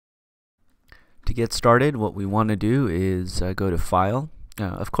To get started, what we want to do is go to File,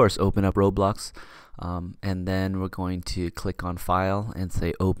 of course open up Roblox, and then we're going to click on File and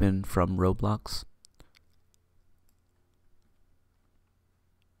say Open from Roblox.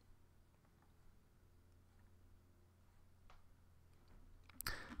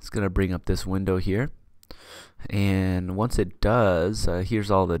 It's going to bring up this window here, and once it does, here's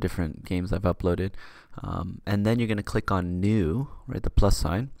all the different games I've uploaded, and then you're going to click on New, right, the plus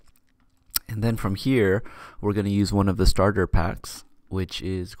sign. And then from here, we're going to use one of the starter packs, which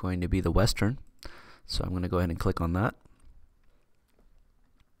is going to be the Western. So I'm going to go ahead and click on that.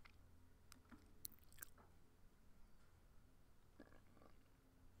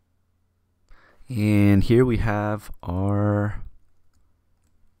 And here we have our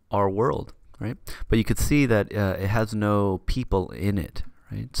world, right? But you could see that it has no people in it.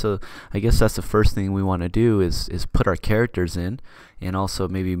 Right? So I guess that's the first thing we want to do is put our characters in, and also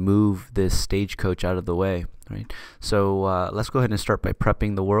maybe move this stagecoach out of the way. Right? So let's go ahead and start by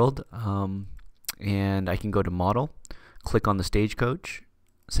prepping the world, and I can go to Model, click on the stagecoach,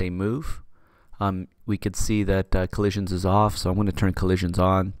 say Move. We could see that collisions is off, so I'm going to turn collisions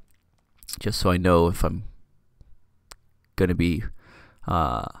on just so I know if I'm going to be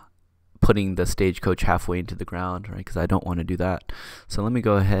putting the stagecoach halfway into the ground, right? Because I don't want to do that. So let me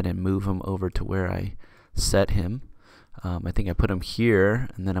go ahead and move him over to where I set him. I think I put him here,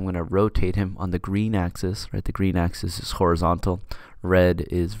 and then I'm going to rotate him on the green axis, right? The green axis is horizontal, red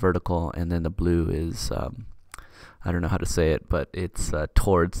is vertical, and then the blue is, I don't know how to say it, but it's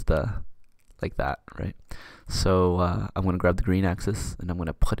towards the, like that, right? So I'm going to grab the green axis, and I'm going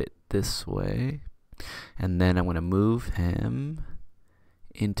to put it this way, and then I'm going to move him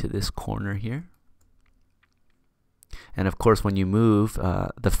into this corner here. And of course, when you move,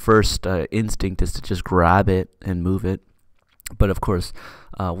 the first instinct is to just grab it and move it, but of course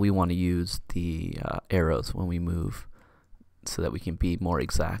we want to use the arrows when we move so that we can be more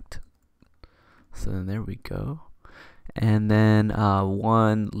exact. So then there we go. And then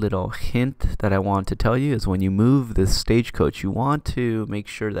one little hint that I want to tell you is when you move this stagecoach, you want to make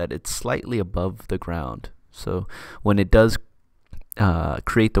sure that it's slightly above the ground. So when it does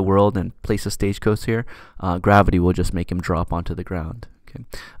create the world and place a stagecoach here, gravity will just make him drop onto the ground. Okay.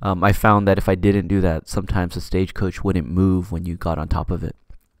 I found that if I didn't do that, sometimes the stagecoach wouldn't move when you got on top of it.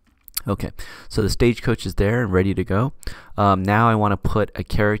 Okay, so the stagecoach is there and ready to go. Now I want to put a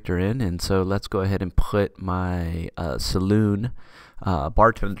character in, and so let's go ahead and put my saloon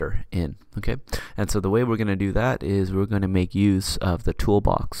bartender in. Okay, and so the way we're going to do that is we're going to make use of the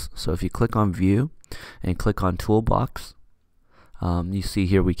toolbox. So if you click on View and click on Toolbox, you see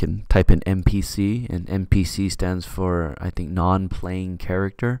here we can type in NPC, and NPC stands for, I think, non-playing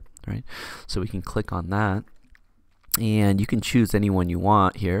character, right? So we can click on that, and you can choose anyone you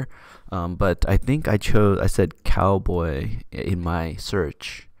want here, but I think I said cowboy in my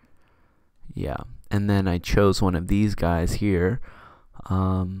search. Yeah, and then I chose one of these guys here,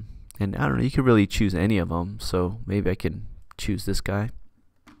 and I don't know, you could really choose any of them, so maybe I can choose this guy.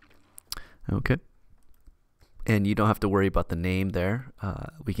 Okay. And you don't have to worry about the name there.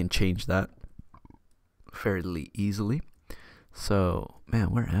 We can change that fairly easily. So, man,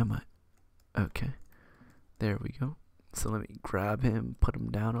 where am I? Okay, there we go. So let me grab him, put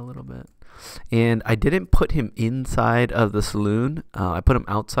him down a little bit. And I didn't put him inside of the saloon. I put him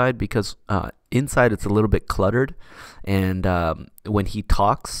outside because inside it's a little bit cluttered. And when he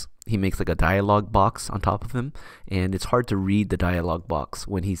talks, he makes like a dialogue box on top of him. And it's hard to read the dialogue box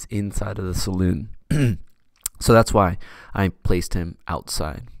when he's inside of the saloon. So that's why I placed him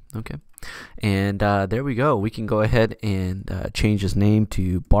outside. Okay, and there we go. We can go ahead and change his name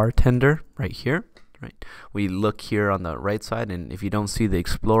to bartender right here. Right, we look here on the right side, and if you don't see the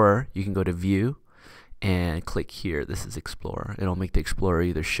Explorer, you can go to View and click here. This is Explorer. It'll make the Explorer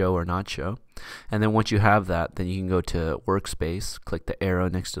either show or not show. And then once you have that, then you can go to Workspace, click the arrow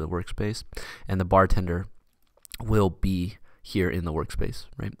next to the workspace, and the bartender will be here in the workspace,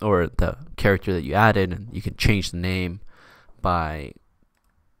 right? Or the character that you added, and you can change the name by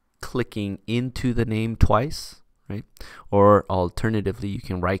clicking into the name twice, right? Or alternatively, you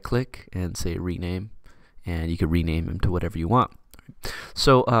can right click and say rename, and you can rename him to whatever you want.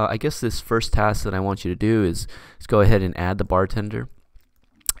 So I guess this first task that I want you to do is go ahead and add the bartender,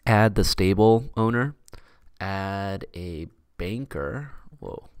 add the stable owner, add a banker,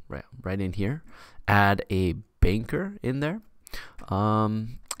 whoa, right in here, add a banker in there,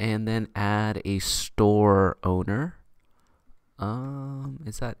 and then add a store owner.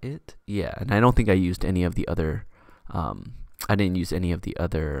 Is that it? Yeah, and I don't think I used any of the other I didn't use any of the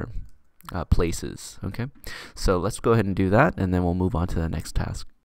other places. Okay, so let's go ahead and do that, and then we'll move on to the next task.